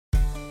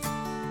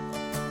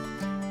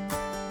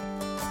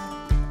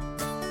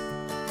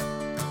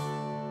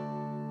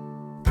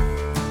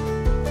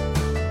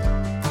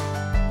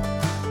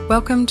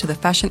Welcome to the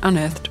Fashion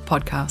Unearthed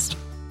podcast.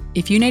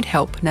 If you need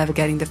help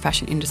navigating the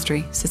fashion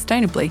industry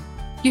sustainably,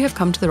 you have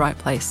come to the right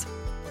place.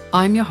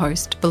 I'm your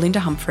host, Belinda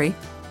Humphrey,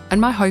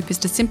 and my hope is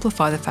to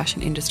simplify the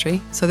fashion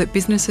industry so that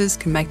businesses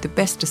can make the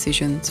best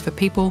decisions for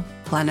people,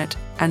 planet,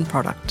 and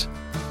product.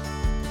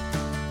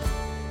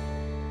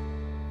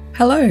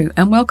 Hello,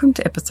 and welcome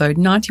to episode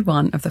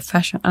 91 of the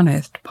Fashion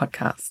Unearthed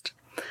podcast.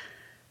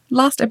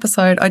 Last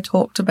episode, I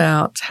talked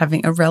about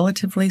having a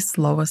relatively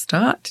slower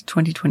start to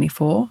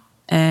 2024,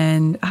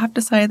 and I have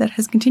to say that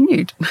has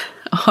continued.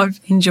 I've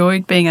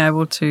enjoyed being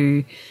able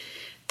to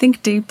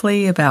think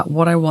deeply about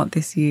what I want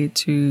this year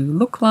to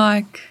look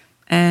like,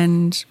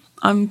 and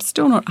I'm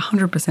still not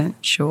 100%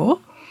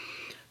 sure,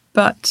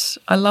 but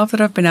I love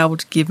that I've been able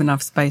to give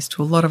enough space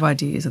to a lot of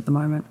ideas at the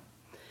moment.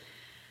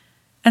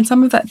 And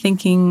some of that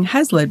thinking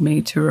has led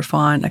me to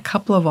refine a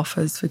couple of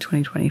offers for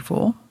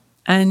 2024,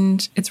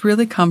 and it's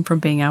really come from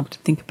being able to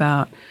think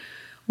about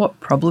what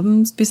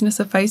problems business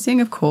are facing,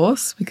 of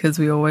course, because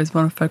we always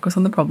want to focus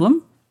on the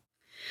problem,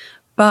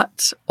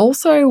 but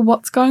also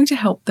what's going to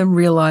help them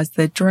realise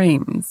their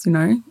dreams,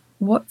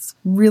 what's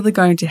really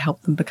going to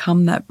help them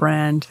become that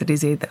brand that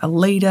is either a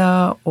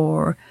leader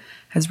or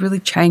has really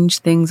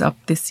changed things up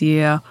this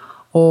year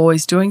or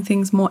is doing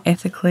things more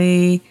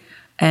ethically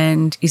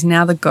and is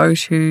now the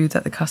go-to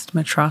that the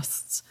customer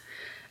trusts.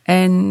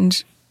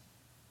 And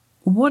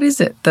what is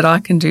it that I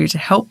can do to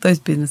help those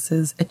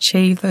businesses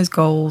achieve those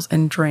goals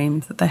and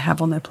dreams that they have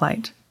on their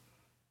plate?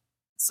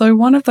 So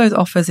one of those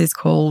offers is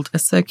called a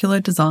circular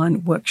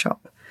design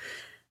workshop.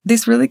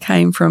 This really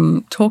came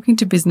from talking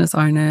to business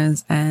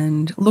owners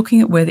and looking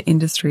at where the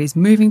industry is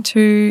moving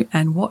to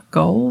and what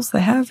goals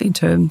they have in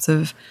terms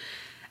of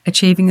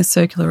achieving a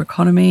circular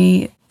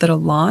economy that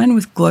align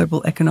with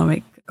global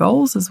economic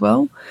goals as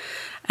well.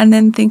 And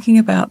then thinking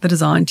about the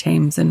design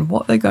teams and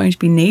what they're going to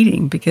be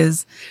needing,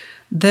 because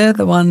they're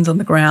the ones on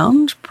the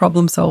ground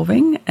problem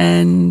solving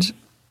and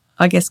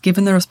I guess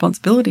given the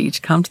responsibility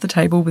to come to the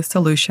table with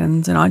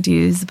solutions and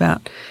ideas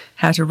about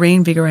how to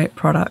reinvigorate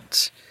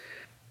product.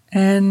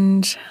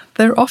 And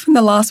they're often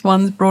the last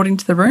ones brought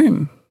into the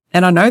room.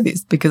 And I know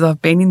this because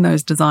I've been in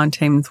those design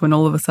teams when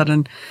all of a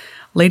sudden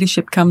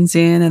leadership comes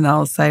in and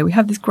they'll say, we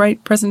have this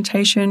great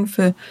presentation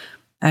for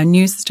our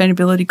new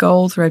sustainability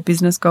goals or our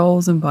business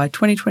goals, and by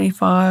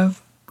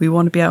 2025, we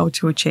want to be able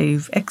to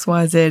achieve X,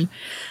 Y, Z.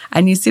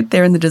 And you sit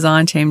there in the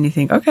design team and you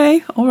think,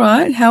 okay, all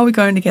right, how are we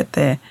going to get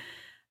there?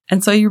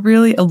 And so you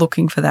really are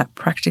looking for that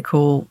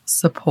practical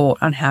support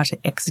on how to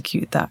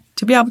execute that,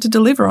 to be able to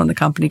deliver on the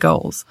company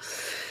goals.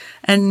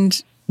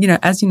 And,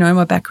 as you know,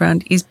 my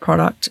background is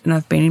product and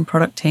I've been in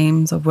product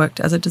teams. I've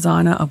worked as a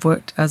designer. I've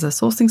worked as a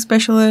sourcing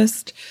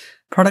specialist,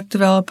 product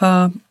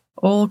developer,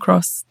 all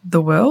across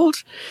the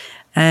world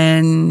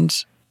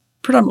and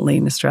predominantly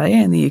in Australia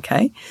and the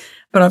UK.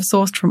 But I've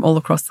sourced from all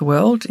across the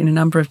world in a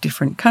number of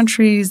different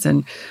countries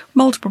and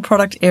multiple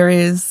product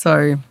areas.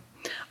 So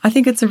I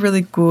think it's a really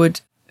good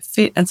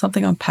fit, and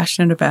something I'm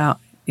passionate about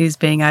is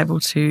being able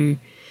to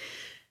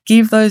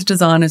give those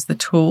designers the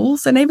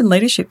tools and even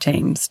leadership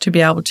teams to be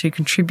able to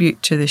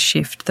contribute to the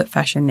shift that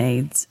fashion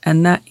needs.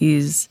 And that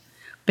is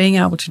being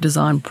able to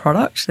design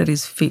product that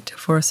is fit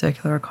for a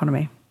circular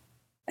economy.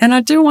 And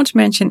I do want to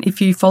mention,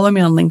 if you follow me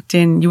on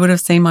LinkedIn, you would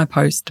have seen my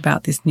post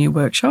about this new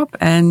workshop.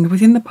 And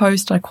within the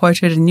post, I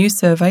quoted a new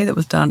survey that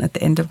was done at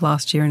the end of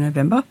last year in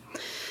November.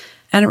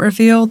 And it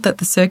revealed that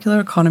the circular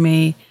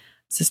economy,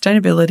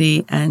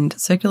 sustainability and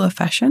circular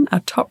fashion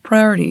are top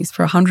priorities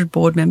for 100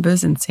 board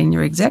members and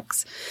senior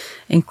execs,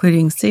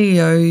 including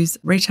CEOs,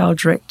 retail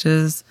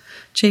directors,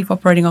 chief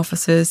operating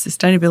officers,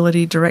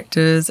 sustainability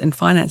directors and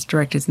finance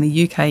directors in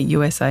the UK,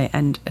 USA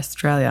and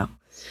Australia.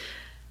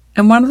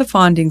 And one of the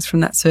findings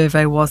from that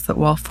survey was that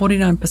while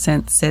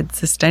 49% said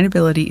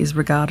sustainability is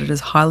regarded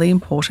as highly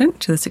important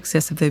to the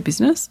success of their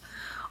business,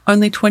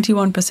 only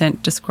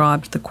 21%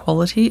 described the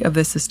quality of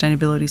their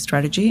sustainability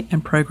strategy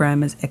and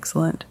program as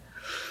excellent.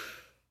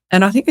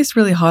 And I think this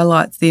really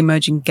highlights the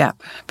emerging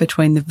gap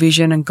between the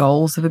vision and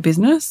goals of a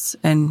business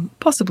and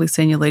possibly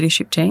senior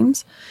leadership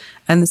teams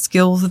and the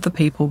skills of the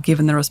people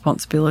given the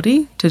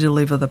responsibility to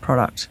deliver the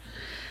product.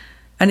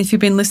 And if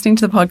you've been listening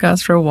to the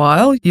podcast for a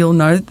while, you'll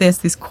know that there's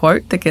this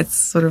quote that gets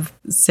sort of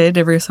said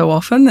every so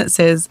often that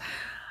says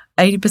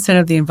 80%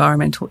 of the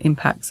environmental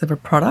impacts of a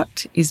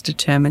product is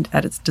determined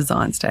at its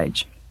design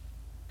stage.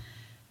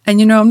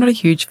 And I'm not a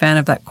huge fan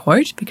of that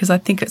quote because I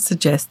think it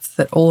suggests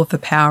that all of the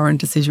power and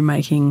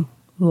decision-making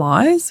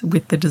lies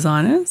with the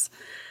designers.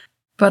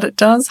 But it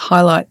does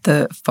highlight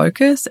the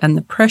focus and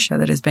the pressure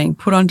that is being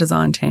put on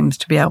design teams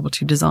to be able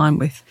to design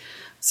with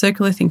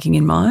circular thinking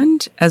in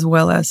mind, as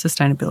well as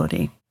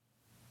sustainability.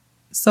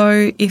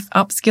 So if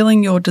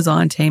upskilling your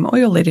design team or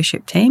your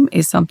leadership team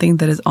is something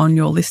that is on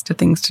your list of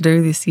things to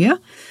do this year,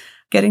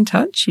 get in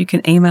touch. You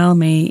can email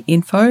me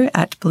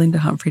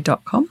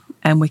info@belindahumphrey.com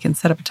and we can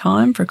set up a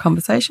time for a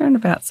conversation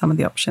about some of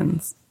the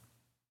options.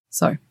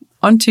 So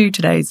on to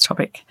today's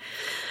topic.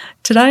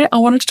 Today, I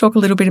wanted to talk a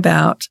little bit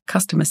about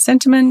customer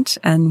sentiment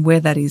and where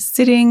that is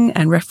sitting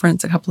and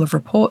reference a couple of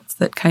reports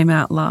that came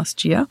out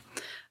last year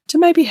to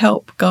maybe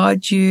help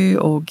guide you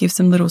or give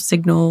some little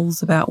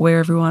signals about where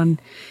everyone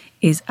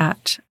is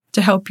at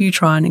to help you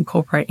try and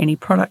incorporate any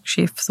product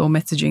shifts or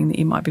messaging that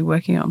you might be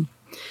working on.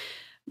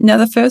 Now,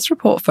 the first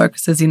report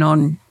focuses in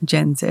on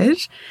Gen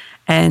Z,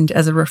 and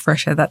as a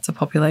refresher, that's a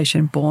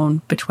population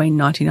born between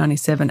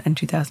 1997 and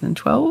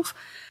 2012.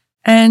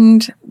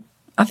 And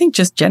I think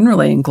just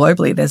generally and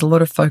globally, there's a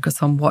lot of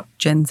focus on what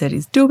Gen Z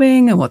is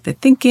doing and what they're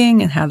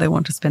thinking and how they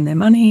want to spend their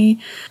money.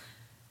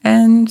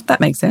 And that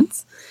makes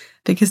sense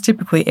because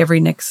typically every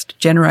next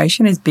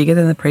generation is bigger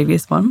than the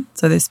previous one,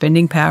 so their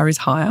spending power is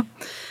higher.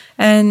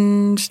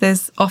 And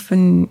there's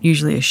often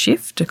usually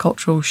a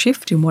cultural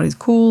shift in what is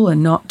cool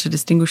and not to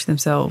distinguish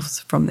themselves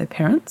from their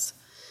parents.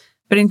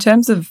 But in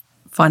terms of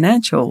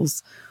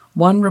financials,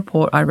 one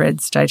report I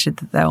read stated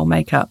that they will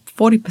make up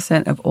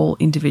 40% of all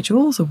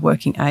individuals of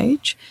working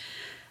age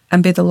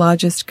and be the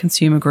largest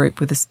consumer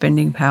group with a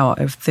spending power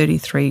of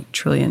 $33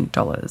 trillion.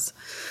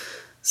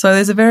 So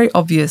there's a very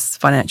obvious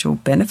financial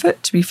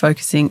benefit to be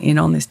focusing in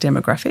on this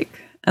demographic.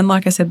 And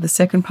like I said, the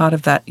second part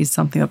of that is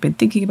something I've been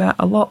thinking about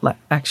a lot,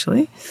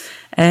 actually.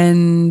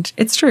 And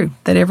it's true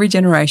that every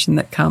generation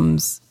that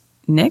comes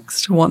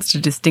next wants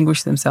to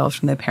distinguish themselves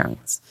from their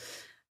parents.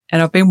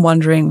 And I've been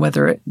wondering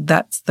whether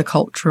that's the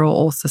cultural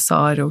or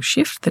societal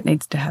shift that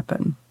needs to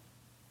happen.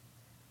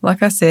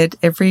 Like I said,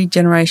 every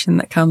generation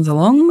that comes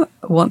along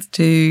wants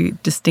to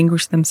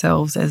distinguish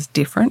themselves as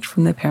different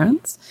from their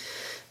parents.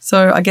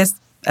 So I guess,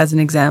 as an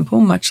example,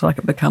 much like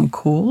it become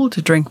cool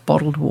to drink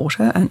bottled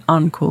water and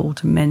uncool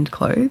to mend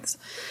clothes,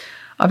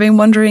 I've been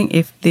wondering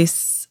if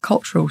this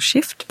cultural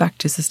shift back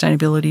to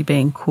sustainability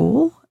being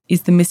cool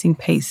is the missing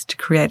piece to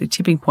create a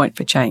tipping point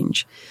for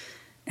change.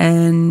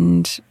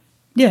 And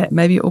yeah,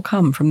 maybe it will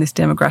come from this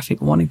demographic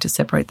wanting to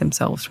separate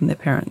themselves from their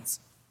parents.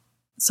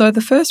 So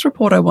the first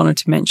report I wanted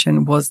to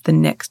mention was the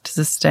Next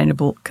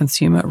Sustainable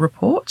Consumer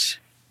Report,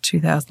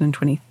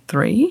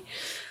 2023.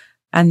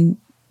 And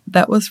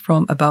that was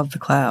from Above the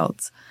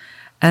Clouds,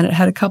 and it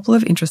had a couple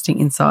of interesting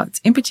insights,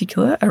 in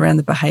particular around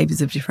the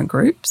behaviours of different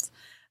groups.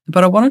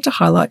 But I wanted to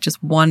highlight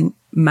just one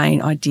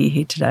main idea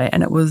here today,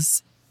 and it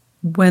was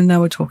when they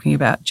were talking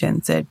about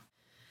Gen Z.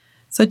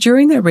 So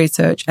during their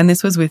research, and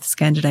this was with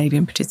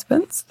Scandinavian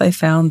participants, they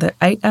found that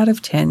 8 out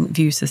of 10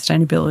 view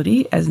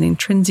sustainability as an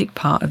intrinsic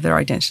part of their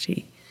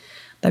identity.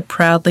 They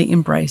proudly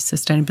embrace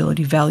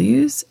sustainability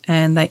values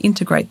and they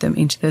integrate them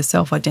into their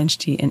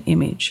self-identity and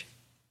image.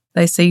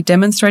 They see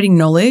demonstrating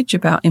knowledge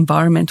about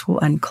environmental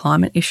and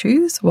climate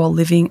issues while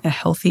living a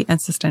healthy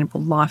and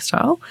sustainable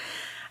lifestyle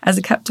as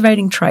a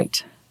captivating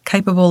trait,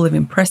 capable of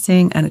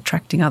impressing and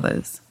attracting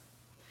others.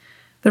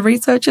 The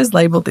researchers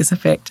labelled this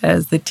effect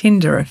as the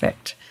Tinder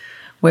effect,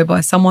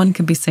 whereby someone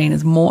can be seen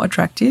as more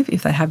attractive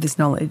if they have this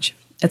knowledge.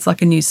 It's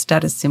like a new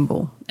status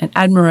symbol, an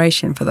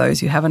admiration for those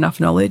who have enough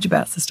knowledge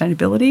about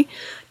sustainability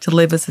to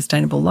live a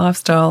sustainable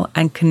lifestyle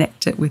and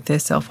connect it with their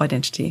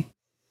self-identity.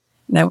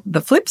 Now,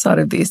 the flip side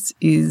of this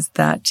is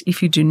that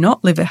if you do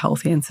not live a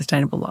healthy and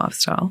sustainable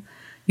lifestyle,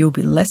 you'll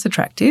be less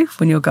attractive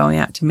when you're going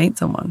out to meet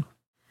someone.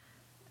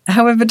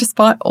 However,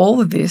 despite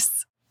all of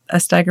this, a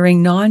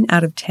staggering 9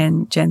 out of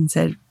 10 Gen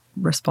Z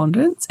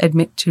respondents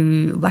admit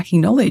to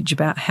lacking knowledge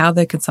about how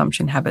their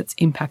consumption habits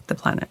impact the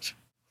planet.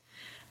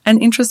 And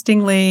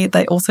interestingly,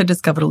 they also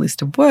discovered a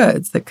list of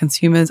words that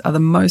consumers are the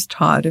most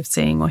tired of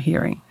seeing or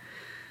hearing.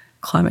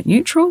 Climate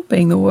neutral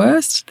being the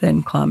worst,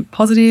 then climate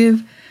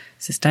positive,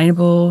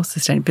 sustainable,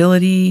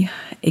 sustainability,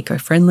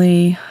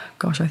 eco-friendly.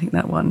 Gosh, I think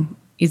that one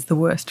is the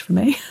worst for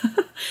me.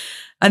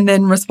 And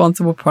then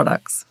responsible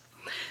products.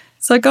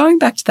 So going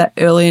back to that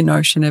earlier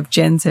notion of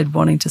Gen Z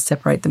wanting to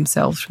separate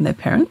themselves from their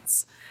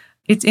parents,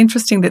 it's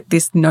interesting that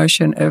this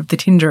notion of the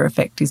Tinder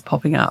effect is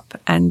popping up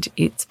and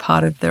it's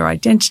part of their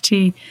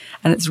identity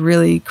and it's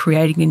really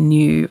creating a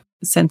new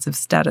sense of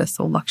status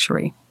or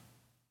luxury.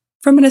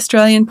 From an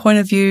Australian point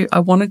of view, I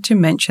wanted to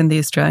mention the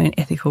Australian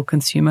Ethical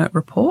Consumer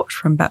Report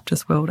from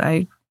Baptist World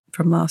Aid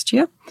from last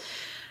year.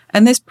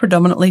 And this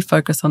predominantly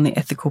focused on the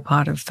ethical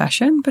part of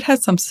fashion, but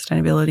has some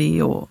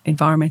sustainability or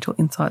environmental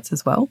insights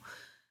as well.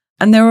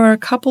 And there were a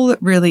couple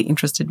that really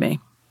interested me.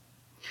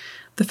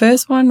 The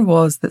first one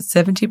was that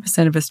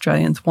 70% of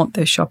Australians want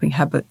their shopping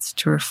habits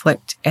to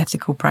reflect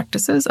ethical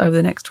practices over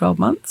the next 12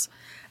 months.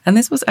 And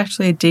this was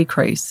actually a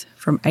decrease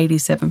from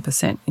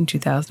 87% in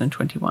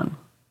 2021.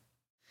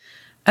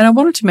 And I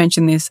wanted to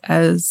mention this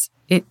as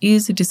it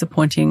is a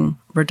disappointing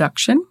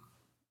reduction.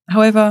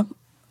 However,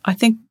 I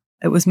think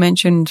it was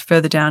mentioned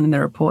further down in the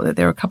report that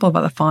there are a couple of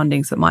other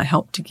findings that might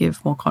help to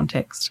give more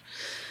context.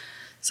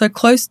 So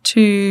close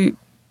to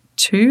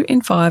 2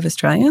 in 5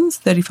 Australians,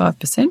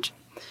 35%,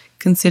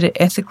 consider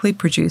ethically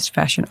produced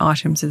fashion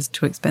items as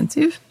too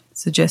expensive,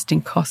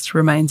 suggesting cost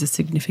remains a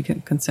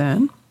significant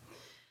concern.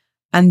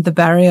 And the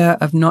barrier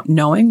of not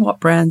knowing what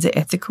brands are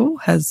ethical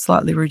has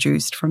slightly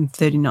reduced from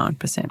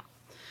 39%.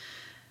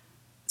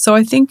 So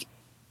I think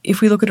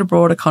if we look at a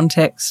broader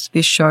context,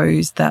 this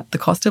shows that the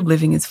cost of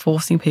living is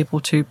forcing people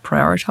to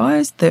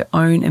prioritise their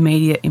own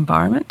immediate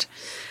environment.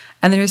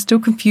 And there is still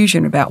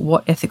confusion about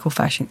what ethical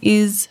fashion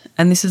is,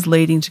 and this is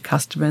leading to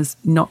customers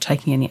not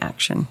taking any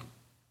action.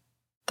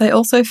 They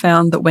also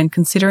found that when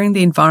considering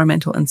the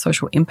environmental and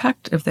social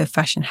impact of their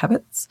fashion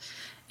habits,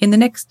 in the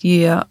next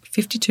year,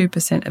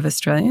 52% of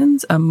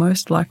Australians are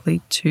most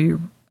likely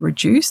to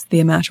reduce the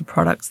amount of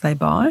products they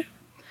buy.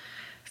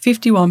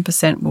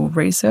 51% will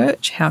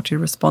research how to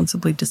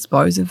responsibly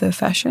dispose of their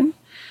fashion,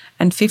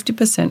 and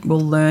 50% will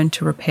learn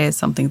to repair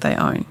something they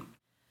own.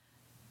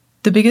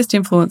 The biggest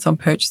influence on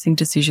purchasing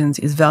decisions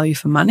is value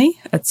for money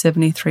at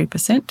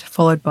 73%,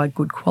 followed by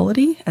good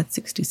quality at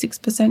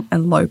 66%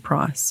 and low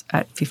price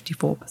at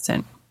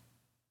 54%.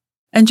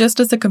 And just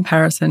as a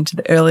comparison to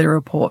the earlier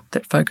report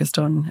that focused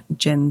on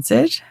Gen Z,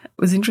 it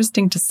was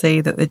interesting to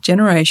see that the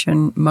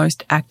generation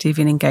most active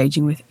in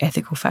engaging with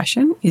ethical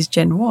fashion is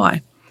Gen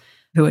Y,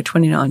 who are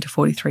 29 to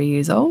 43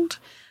 years old.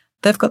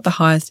 They've got the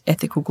highest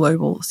ethical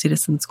global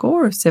citizen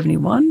score of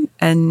 71,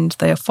 and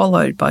they are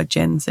followed by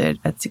Gen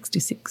Z at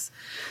 66.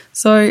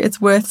 So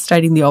it's worth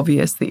stating the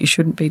obvious that you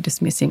shouldn't be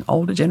dismissing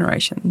older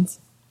generations.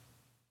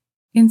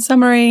 In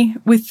summary,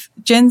 with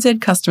Gen Z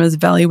customers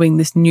valuing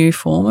this new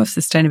form of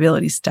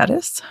sustainability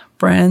status,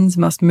 brands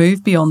must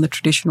move beyond the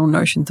traditional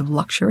notions of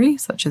luxury,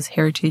 such as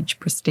heritage,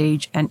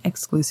 prestige, and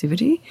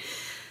exclusivity,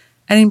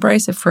 and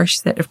embrace a fresh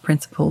set of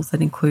principles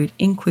that include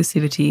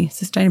inclusivity,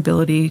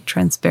 sustainability,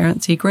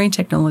 transparency, green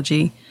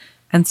technology,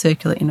 and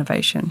circular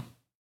innovation.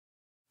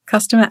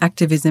 Customer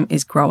activism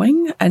is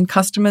growing, and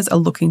customers are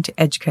looking to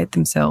educate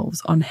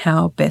themselves on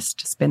how best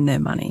to spend their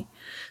money.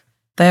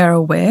 They are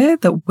aware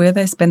that where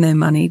they spend their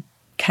money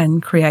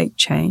can create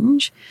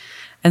change,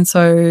 and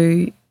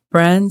so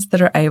brands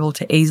that are able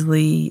to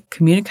easily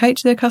communicate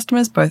to their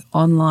customers, both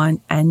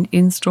online and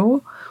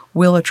in-store,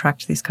 will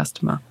attract this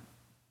customer.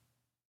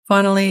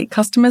 Finally,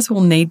 customers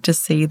will need to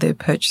see their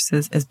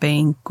purchases as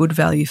being good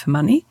value for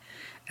money,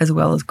 as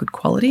well as good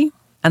quality,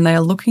 and they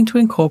are looking to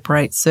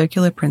incorporate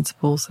circular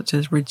principles such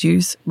as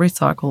reduce,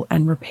 recycle,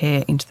 and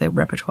repair into their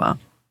repertoire.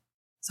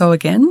 So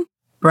again,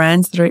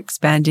 brands that are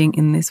expanding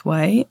in this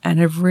way and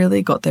have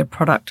really got their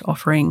product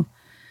offering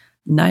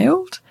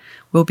nailed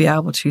will be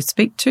able to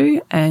speak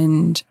to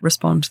and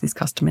respond to this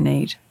customer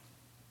need.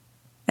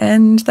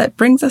 And that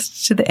brings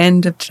us to the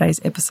end of today's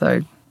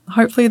episode.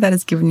 Hopefully that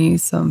has given you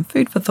some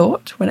food for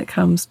thought when it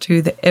comes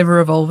to the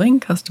ever-evolving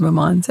customer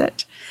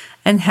mindset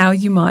and how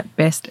you might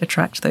best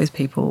attract those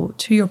people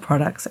to your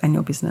products and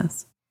your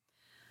business.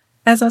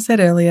 As I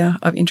said earlier,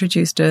 I've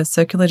introduced a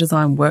circular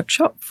design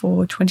workshop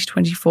for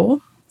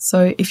 2024.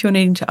 So if you're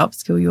needing to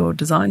upskill your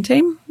design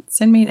team,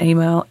 send me an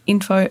email,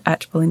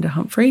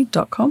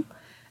 info@belindahumphrey.com,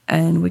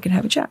 and we can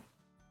have a chat.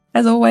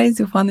 As always,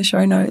 you'll find the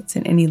show notes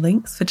and any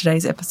links for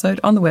today's episode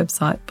on the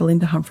website,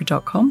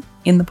 belindahumphrey.com,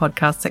 in the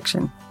podcast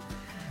section.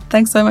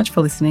 Thanks so much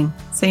for listening.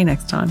 See you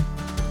next time.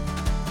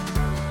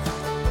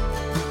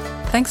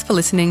 Thanks for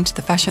listening to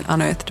the Fashion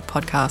Unearthed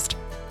podcast.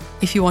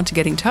 If you want to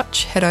get in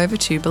touch, head over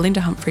to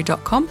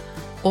belindahumphrey.com,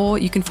 or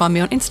you can find me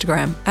on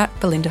Instagram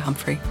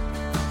 @belindahumphrey.